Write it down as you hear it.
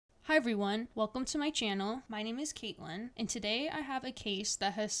everyone, welcome to my channel. My name is Caitlin, and today I have a case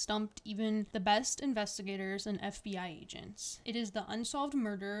that has stumped even the best investigators and FBI agents. It is the unsolved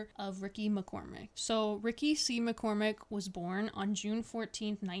murder of Ricky McCormick. So Ricky C. McCormick was born on June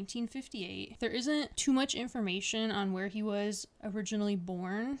 14th, 1958. There isn't too much information on where he was originally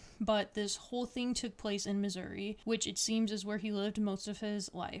born, but this whole thing took place in Missouri, which it seems is where he lived most of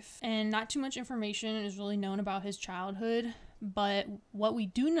his life. And not too much information is really known about his childhood. But what we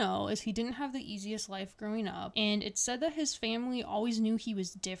do know is he didn't have the easiest life growing up, and it's said that his family always knew he was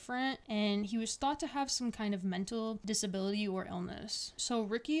different, and he was thought to have some kind of mental disability or illness. So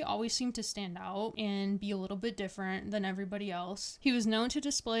Ricky always seemed to stand out and be a little bit different than everybody else. He was known to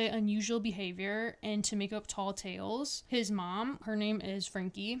display unusual behavior and to make up tall tales. His mom, her name is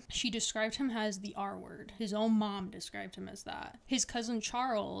Frankie, she described him as the R word. His own mom described him as that. His cousin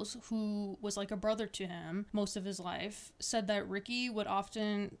Charles, who was like a brother to him most of his life, said that Ricky would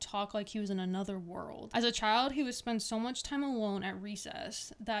often talk like he was in another world. As a child, he would spend so much time alone at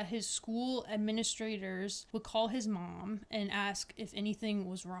recess that his school administrators would call his mom and ask if anything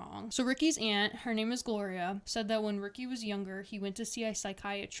was wrong. So Ricky's aunt, her name is Gloria, said that when Ricky was younger, he went to see a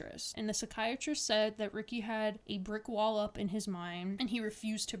psychiatrist, and the psychiatrist said that Ricky had a brick wall up in his mind and he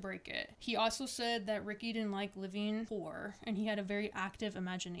refused to break it. He also said that Ricky didn't like living poor and he had a very active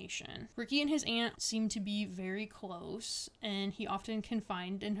imagination. Ricky and his aunt seemed to be very close, and he often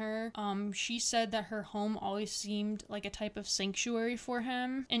confided in her. She said that her home always seemed like a type of sanctuary for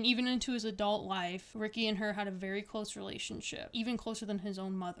him, and even into his adult life, Ricky and her had a very close relationship, even closer than his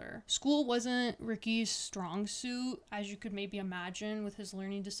own mother. School wasn't Ricky's strong suit, as you could maybe imagine with his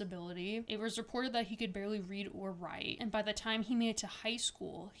learning disability. It was reported that he could barely read or write, and by the time he made it to high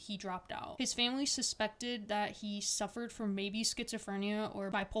school, he dropped out. His family suspected that he suffered from maybe schizophrenia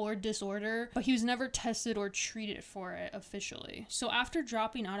or bipolar disorder, but he was never tested or treated for it officially. So after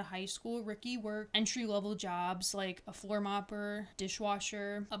dropping out of high school, Ricky worked entry-level jobs like a floor mopper,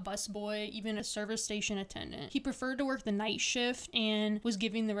 dishwasher, a busboy, even a service station attendant. He preferred to work the night shift and was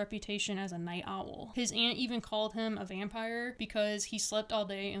given the reputation as a night owl. His aunt even called him a vampire because he slept all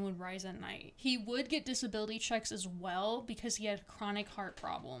day and would rise at night. He would get disability checks as well because he had chronic heart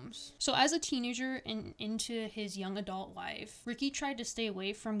problems. So as a teenager and into his young adult life, Ricky tried to stay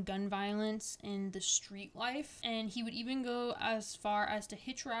away from gun violence and the street life, and he would even go as far as to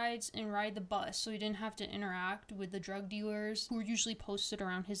hitch rides and ride the bus so he didn't have to interact with the drug dealers who were usually posted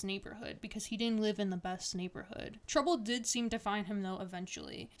around his neighborhood because he didn't live in the best neighborhood. Trouble did seem to find him though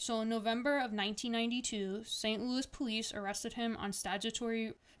eventually. So in November of 1992, St. Louis police arrested him on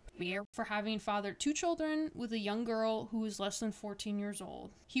statutory for having fathered 2 children with a young girl who was less than 14 years old.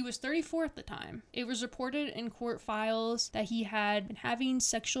 He was 34 at the time. It was reported in court files that he had been having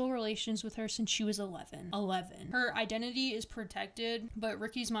sexual relations with her since she was 11. Her identity is protected, but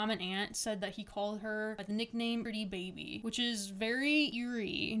Ricky's mom and aunt said that he called her by the nickname Pretty Baby, which is very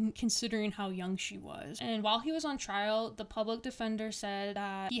eerie considering how young she was. And while he was on trial, the public defender said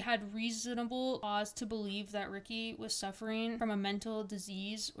that he had reasonable cause to believe that Ricky was suffering from a mental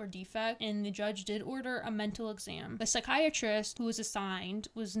disease or defect, and the judge did order a mental exam. The psychiatrist who was assigned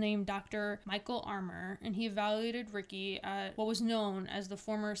was named Dr. Michael Armour, and he evaluated Ricky at what was known as the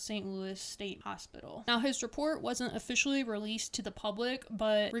former St. Louis State Hospital. Now, his report wasn't officially released to the public,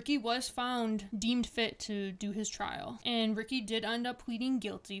 but Ricky was found deemed fit to do his trial, and Ricky did end up pleading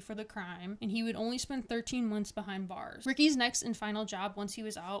guilty for the crime, and he would only spend 13 months behind bars. Ricky's next and final job once he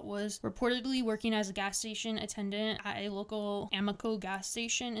was out was reportedly working as a gas station attendant at a local Amoco gas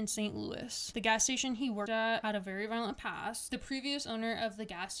station in St. Louis. The gas station he worked at had a very violent past. The previous owner of the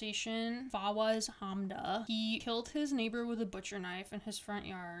gas station, Fawaz Hamda, he killed his neighbor with a butcher knife in his front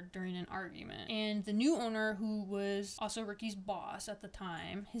yard during an argument. And the new owner, who was also Ricky's boss at the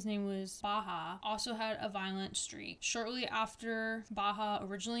time, his name was Baha, also had a violent streak. Shortly after Baha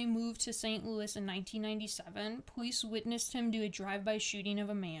originally moved to St. Louis in 1997, police witnessed him do a drive-by shooting of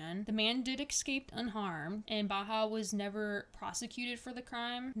a man. The man did escape unharmed, and Baha was never prosecuted for the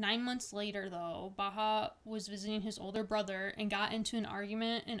crime. 9 months later, though, Baha was visiting his older brother and got into an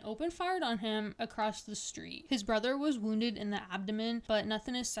argument and opened fire on him across the street. His brother was wounded in the abdomen, but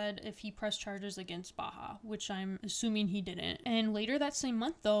nothing is said if he pressed charges against Baha, which I'm assuming he didn't. And later that same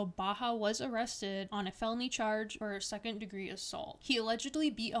month, though, Baha was arrested on a felony charge for second-degree assault. He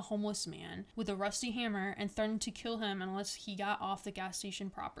allegedly beat a homeless man with a rusty hammer and threatened to kill him unless he got off the gas station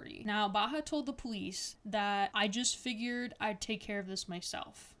property. Now, Baha told the police that, "I just figured I'd take care of this myself."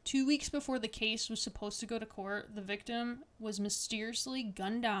 himself. 2 weeks before the case was supposed to go to court, the victim was mysteriously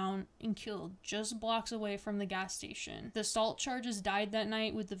gunned down and killed just blocks away from the gas station. The assault charges died that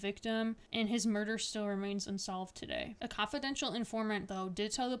night with the victim, and his murder still remains unsolved today. A confidential informant, though,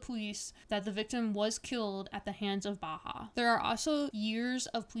 did tell the police that the victim was killed at the hands of Baja. There are also years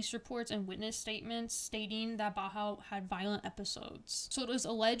of police reports and witness statements stating that Baja had violent episodes. So it was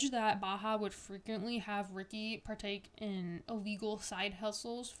alleged that Baja would frequently have Ricky partake in illegal side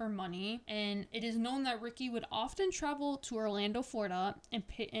hustles for money, and it is known that Ricky would often travel to Orlando, Florida,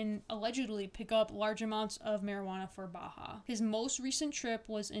 and allegedly pick up large amounts of marijuana for Baja. His most recent trip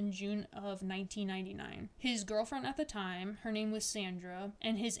was in June of 1999. His girlfriend at the time, her name was Sandra,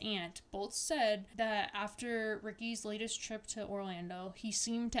 and his aunt both said that after Ricky's latest trip to Orlando, he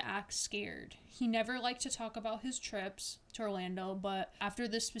seemed to act scared. He never liked to talk about his trips to Orlando, but after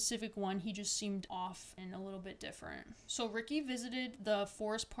this specific one, he just seemed off and a little bit different. So Ricky visited the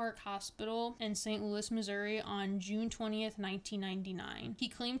Forest Park Hospital in St. Louis, Missouri on June 20th, 1999. He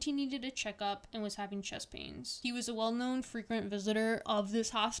claimed he needed a checkup and was having chest pains. He was a well-known frequent visitor of this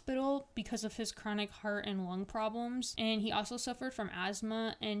hospital because of his chronic heart and lung problems, and he also suffered from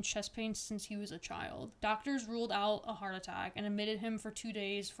asthma and chest pains since he was a child. Doctors ruled out a heart attack and admitted him for 2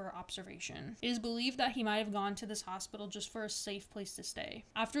 days for observation. It is believed that he might have gone to this hospital just for a safe place to stay.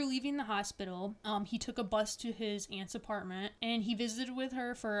 After leaving the hospital, he took a bus to his aunt's apartment and he visited with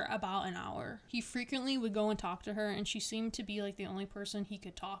her for about an hour. He frequently would go and talk to her, and she seemed to be like the only person he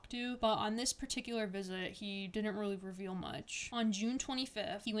could talk to, but on this particular visit, he didn't really reveal much. On June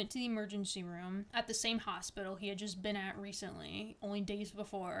 25th, he went to the emergency room at the same hospital he had just been at recently, only days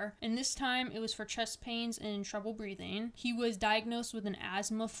before, and this time it was for chest pains and trouble breathing. He was diagnosed with an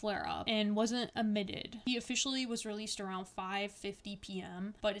asthma flare-up and wasn't admitted. He officially was released around 5:50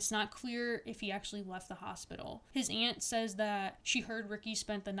 p.m., but it's not clear if he actually left the hospital. His aunt says that she heard Ricky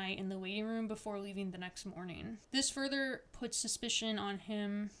spent the night in the waiting room before leaving the next morning. This further puts suspicion on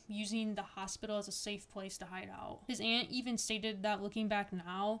him using the hospital as a safe place to hide out. His aunt even stated that looking back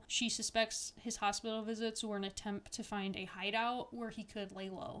now, she suspects his hospital visits were an attempt to find a hideout where he could lay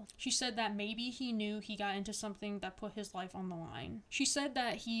low. She said that maybe he knew he got into something that put his life on the line. She said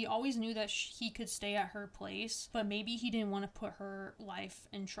that he always knew that he could stay at her place, but maybe he didn't want to put her life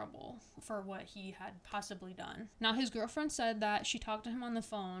in trouble for what he had possibly done. Now, his girlfriend said that she talked to him on the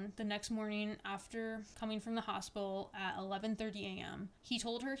phone the next morning after coming from the hospital at 11:30 a.m. He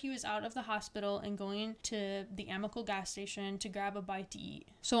told her he was out of the hospital and going to the Amical gas station to grab a bite to eat.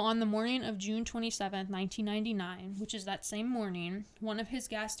 So on the morning of June 27th, 1999, which is that same morning, one of his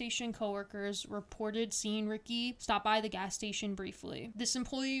gas station coworkers reported seeing Ricky stop by the gas station briefly. This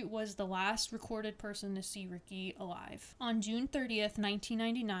employee was the last recorded person to see Ricky alive. On June 30th,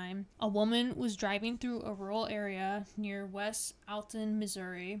 1999, a woman was driving through a rural area near West Alton,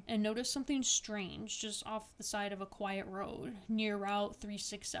 Missouri, and noticed something strange just off the side of a quiet road near Route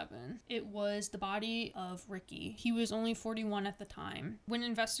 367. It was the body of Ricky. He was only 41 at the time. When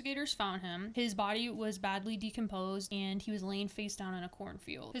investigators found him, his body was badly decomposed and he was laying face down in a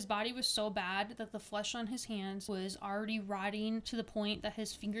cornfield. His body was so bad that the flesh on his hands was already rotting to the point that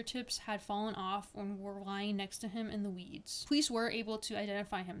his fingertips had fallen off and were lying next to him in the weeds. Police were able to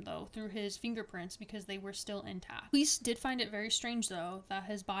identify him, though, through his fingerprints because they were still intact. Police did find it very strange, though, that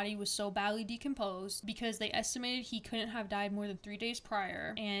his body was so badly decomposed because they estimated he couldn't have died more than 3 days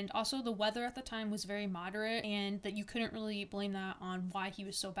prior, and also the weather at the time was very moderate, and that you couldn't really blame that on why he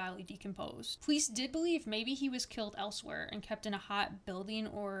was so badly decomposed. Police did believe maybe he was killed elsewhere and kept in a hot building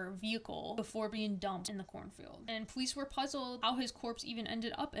or vehicle before being dumped in the cornfield. And police were puzzled how his corpse even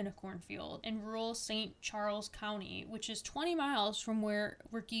ended up in a cornfield in rural St. Charles County, which is 20 miles from where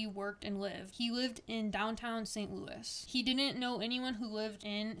Ricky worked and lived. He lived in downtown St. Louis. He didn't know anyone who lived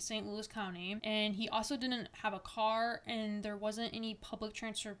in St. Louis County, and he also didn't have a car, and there wasn't any public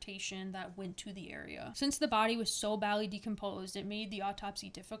transportation that went to the area. Since the body was so badly decomposed, it made the autopsy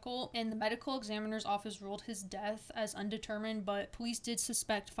difficult, and the medical examiner's office ruled his death as undetermined, but police did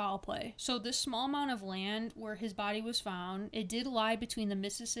suspect foul play. So this small amount of land where his body was found, it did lie between the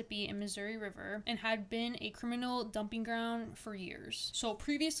Mississippi and Missouri River and had been a criminal dumping ground for years. So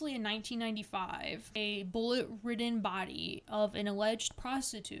previously in 1995, a bullet-ridden body of an alleged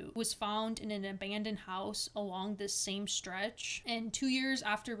prostitute was found in an abandoned house along this same stretch, and 2 years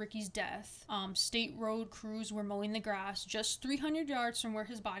after Ricky's death, state road crews were mowing the grass just 300 yards from where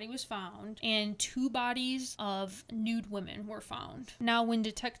his body was found, and 2 bodies of nude women were found. Now, when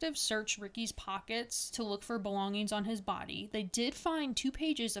detectives searched Ricky's pockets to look for belongings on his body, they did find 2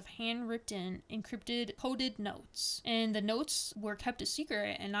 pages of handwritten, encrypted, coded notes. And the notes were kept a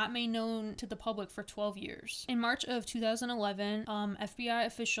secret and not made known to the public for 12 years. In March of 2011, FBI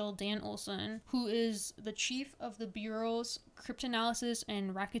official Dan Olson, who is the chief of the Bureau's Cryptanalysis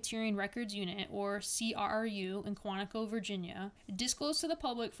and Racketeering Records Unit, or CRRU, in Quantico, Virginia, disclosed to the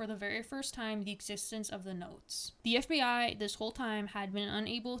public for the very first time the existence of the notes. The FBI this whole time had been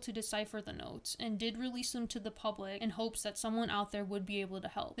unable to decipher the notes and did release them to the public in hopes that someone out there would be able to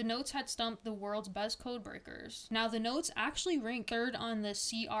help. The notes had stumped the world's best code breakers. Now, the notes actually ranked third on the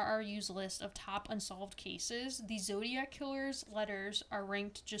CRRU's list of top unsolved cases. The Zodiac Killer's letters are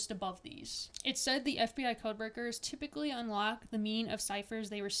ranked just above these. It said the FBI codebreakers typically unlock the meaning of ciphers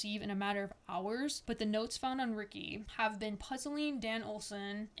they receive in a matter of hours, but the notes found on Ricky have been puzzling Dan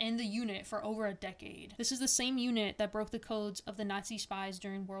Olson and the unit for over a decade. This is the same unit that broke the codes of the Nazi spies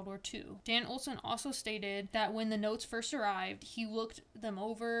during World War II. Dan Olson also stated that when the notes first arrived, he looked them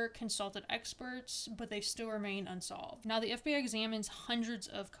over, consulted experts, but they still remained unsolved. Now, the FBI examines hundreds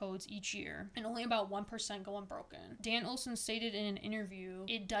of codes each year, and only about 1% go unbroken. Dan Olson stated in an interview,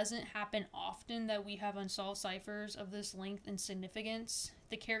 "It doesn't happen often that we have unsolved ciphers of this length and significance.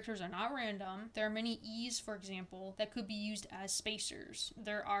 The characters are not random. There are many E's, for example, that could be used as spacers.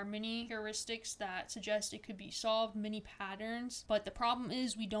 There are many heuristics that suggest it could be solved, many patterns, but the problem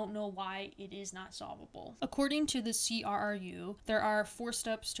is we don't know why it is not solvable." According to the CRRU, there are 4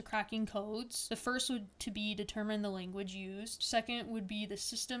 steps to cracking codes. The first would to be determine the language used. Second would be the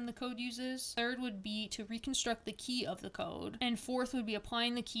system the code uses. Third would be to reconstruct the key of the code. And fourth would be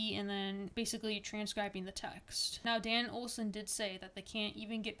applying the key and then basically transcribing the text. Now, Dan Olson did say that they can't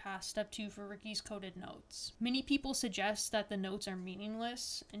even get past step 2 for Ricky's coded notes. Many people suggest that the notes are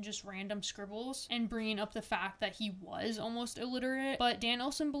meaningless and just random scribbles, and bringing up the fact that he was almost illiterate, but Dan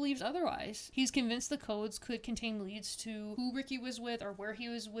Olson believes otherwise. He's convinced the codes could contain leads to who Ricky was with or where he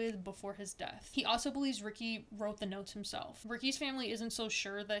was with before his death. He also believes Ricky wrote the notes himself. Ricky's family isn't so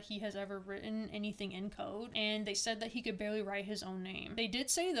sure that he has ever written anything in code, and they said that he could barely write his own name. They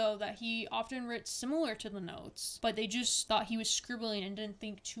did say, though, that he often wrote similar to the notes, but they just thought he was scribbling and didn't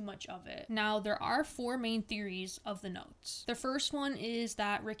think too much of it. Now, there are 4 main theories of the notes. The first one is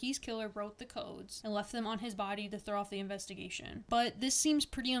that Ricky's killer wrote the codes and left them on his body to throw off the investigation. But this seems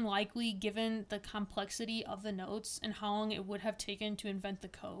pretty unlikely given the complexity of the notes and how long it would have taken to invent the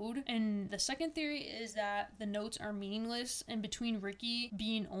code. And the second theory is that the notes are meaningless, and between Ricky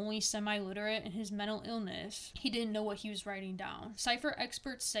being only semi-literate and his mental illness, he didn't know what he was writing down. Cipher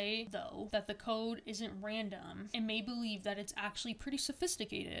experts say, though, that the code isn't random and may believe that it's actually pretty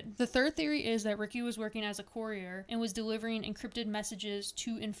sophisticated. The third theory is that Ricky was working as a courier and was delivering encrypted messages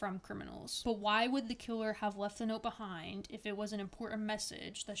to and from criminals. But why would the killer have left the note behind if it was an important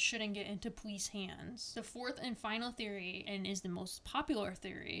message that shouldn't get into police hands? The fourth and final theory, and is the most popular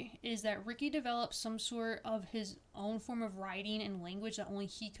theory, is that Ricky developed some sort of his own form of writing and language that only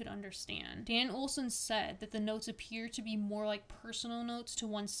he could understand. Dan Olson said that the notes appear to be more like personal notes to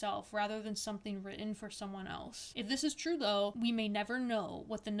oneself rather than something written for someone else. If this is true, though, we may never know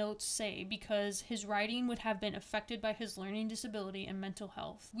what the notes say because his writing would have been affected by his learning disability and mental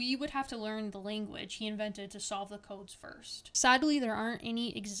health. We would have to learn the language he invented to solve the codes first. Sadly, there aren't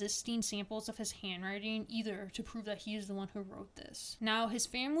any existing samples of his handwriting either to prove that he is the one who wrote this. Now, his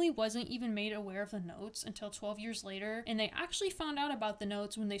family wasn't even made aware of the notes until 12 years later, and they actually found out about the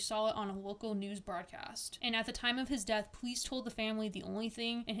notes when they saw it on a local news broadcast. And at the time of his death, police told the family the only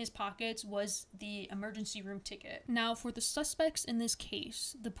thing in his pockets was the emergency room ticket. Now, for the suspects in this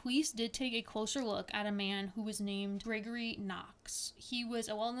case, the police did take a closer look at a man who was named Gregory Knox. He was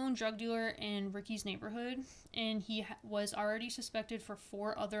a well-known drug dealer in Ricky's neighborhood, and he was already suspected for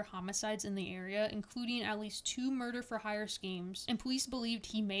 4 other homicides in the area, including at least 2 murder-for-hire schemes, and police believed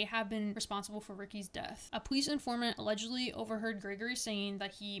he may have been responsible for Ricky's death. A police informant allegedly overheard Gregory saying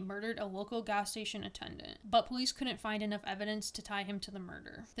that he murdered a local gas station attendant, but police couldn't find enough evidence to tie him to the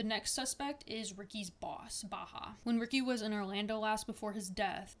murder. The next suspect is Ricky's boss, Baja. When Ricky was in Orlando last before his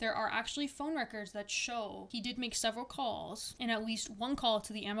death, there are actually phone records that show he did make several calls, and at least one call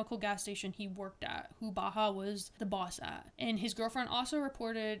to the Amoco gas station he worked at, who Baja was the boss at. And his girlfriend also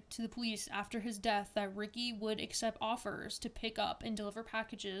reported to the police after his death that Ricky would accept offers to pick up and deliver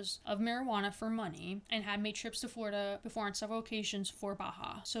packages of marijuana for money, and had made trips to Florida before on several occasions for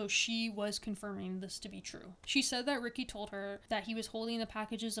Baja. So she was confirming this to be true. She said that Ricky told her that he was holding the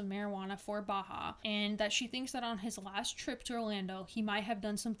packages of marijuana for Baja, and that she thinks that on his last trip to Orlando, though, he might have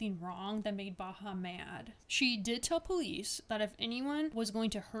done something wrong that made Baha mad. She did tell police that if anyone was going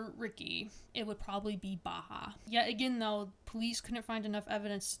to hurt Ricky, it would probably be Baha. Yet again though, police couldn't find enough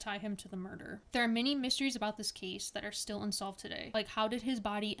evidence to tie him to the murder. There are many mysteries about this case that are still unsolved today. Like, how did his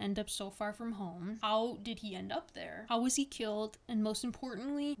body end up so far from home? How did he end up there? How was he killed? And most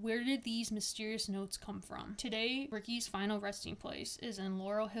importantly, where did these mysterious notes come from? Today, Ricky's final resting place is in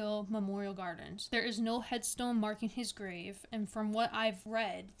Laurel Hill Memorial Gardens. There is no headstone marking his grave, and from what I've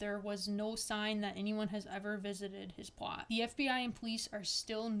read, there was no sign that anyone has ever visited his plot. The FBI and police are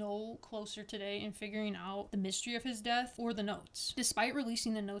still no closer today in figuring out the mystery of his death or the notes. Despite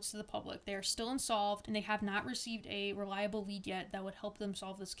releasing the notes to the public, they are still unsolved, and they have not received a reliable lead yet that would help them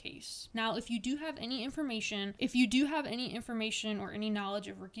solve this case. Now, if you do have any information or any knowledge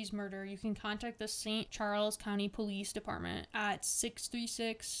of Ricky's murder, you can contact the St. Charles County Police Department at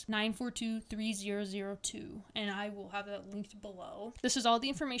 636-942-3002, and I will have that linked below. This is all the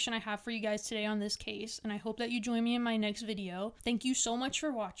information I have for you guys today on this case, and I hope that you join me in my next video. Thank you so much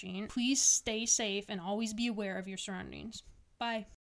for watching. Please stay safe and always be aware of your surroundings. Bye.